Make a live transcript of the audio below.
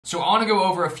So I want to go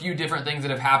over a few different things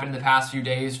that have happened in the past few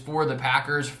days for the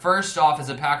Packers. First off, as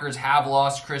the Packers have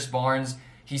lost Krys Barnes.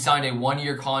 He signed a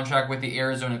one-year contract with the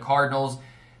Arizona Cardinals.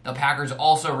 The Packers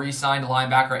also re-signed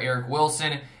linebacker Eric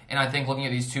Wilson, and I think looking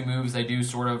at these two moves, they do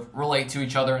sort of relate to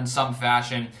each other in some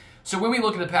fashion. So when we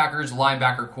look at the Packers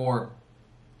linebacker core,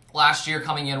 last year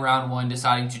coming in round one,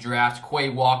 deciding to draft Quay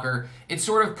Walker, it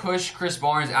sort of pushed Krys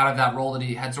Barnes out of that role that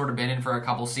he had sort of been in for a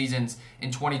couple seasons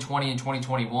in 2020 and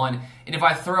 2021. And if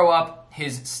I throw up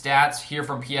his stats here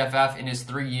from PFF in his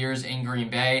 3 years in Green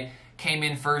Bay, came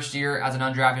in first year as an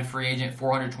undrafted free agent,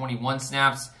 421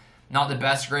 snaps. Not the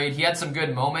best grade. He had some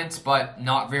good moments, but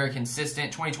not very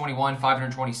consistent. 2021,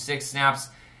 526 snaps.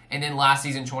 And then last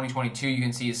season, 2022, you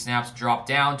can see his snaps drop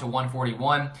down to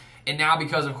 141. And now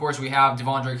because, of course, we have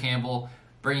Devondre Campbell,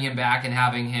 bringing him back and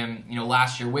having him,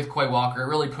 last year with Quay Walker, it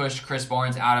really pushed Krys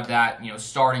Barnes out of that,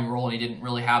 starting role, and he didn't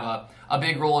really have a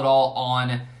big role at all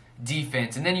on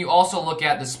defense. And then you also look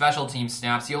at the special team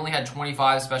snaps. He only had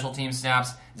 25 special team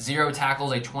snaps, 0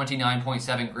 tackles, a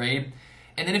 29.7 grade.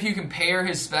 And then if you compare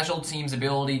his special teams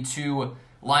ability to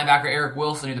linebacker Eric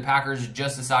Wilson, who the Packers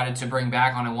just decided to bring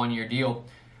back on a one-year deal.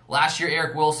 Last year,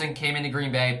 Eric Wilson came into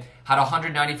Green Bay, had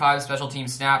 195 special team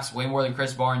snaps, way more than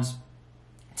Krys Barnes,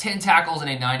 10 tackles, and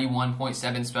a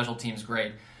 91.7 special teams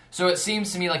grade. So it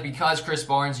seems to me like because Krys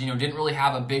Barnes, didn't really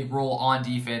have a big role on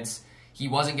defense, he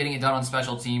wasn't getting it done on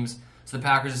special teams, so the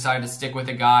Packers decided to stick with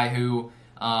a guy who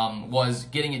was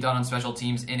getting it done on special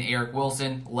teams in Eric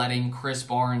Wilson, letting Krys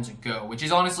Barnes go, which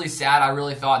is honestly sad. I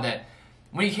really thought that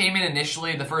when he came in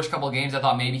initially, the first couple of games, I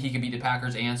thought maybe he could be the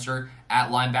Packers' answer at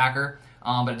linebacker,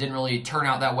 but it didn't really turn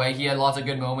out that way. He had lots of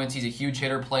good moments. He's a huge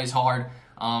hitter, plays hard.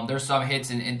 There's some hits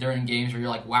during games where you're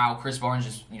like, wow, Krys Barnes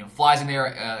just flies in there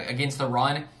against the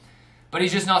run. But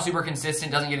he's just not super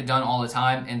consistent, doesn't get it done all the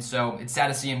time, and so it's sad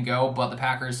to see him go, but the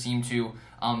Packers seem to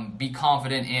be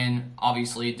confident in,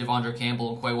 obviously, Devondre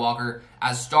Campbell and Quay Walker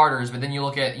as starters. But then you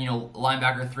look at,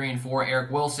 linebacker 3 and 4, Eric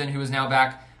Wilson, who is now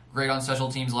back, great on special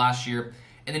teams last year.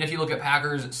 And then if you look at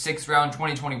Packers' 6th round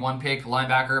 2021 pick,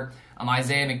 linebacker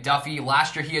Isaiah McDuffie.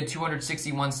 Last year he had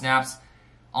 261 snaps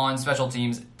on special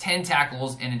teams, 10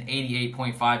 tackles, and an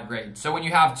 88.5 grade. So when you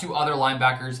have two other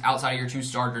linebackers outside of your two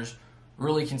starters,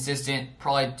 really consistent,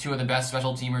 probably two of the best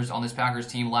special teamers on this Packers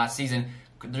team last season,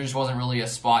 there just wasn't really a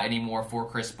spot anymore for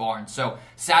Krys Barnes. So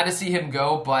sad to see him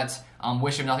go, but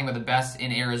wish him nothing but the best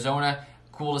in Arizona.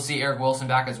 Cool to see Eric Wilson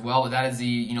back as well, but that is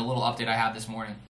the little update I have this morning.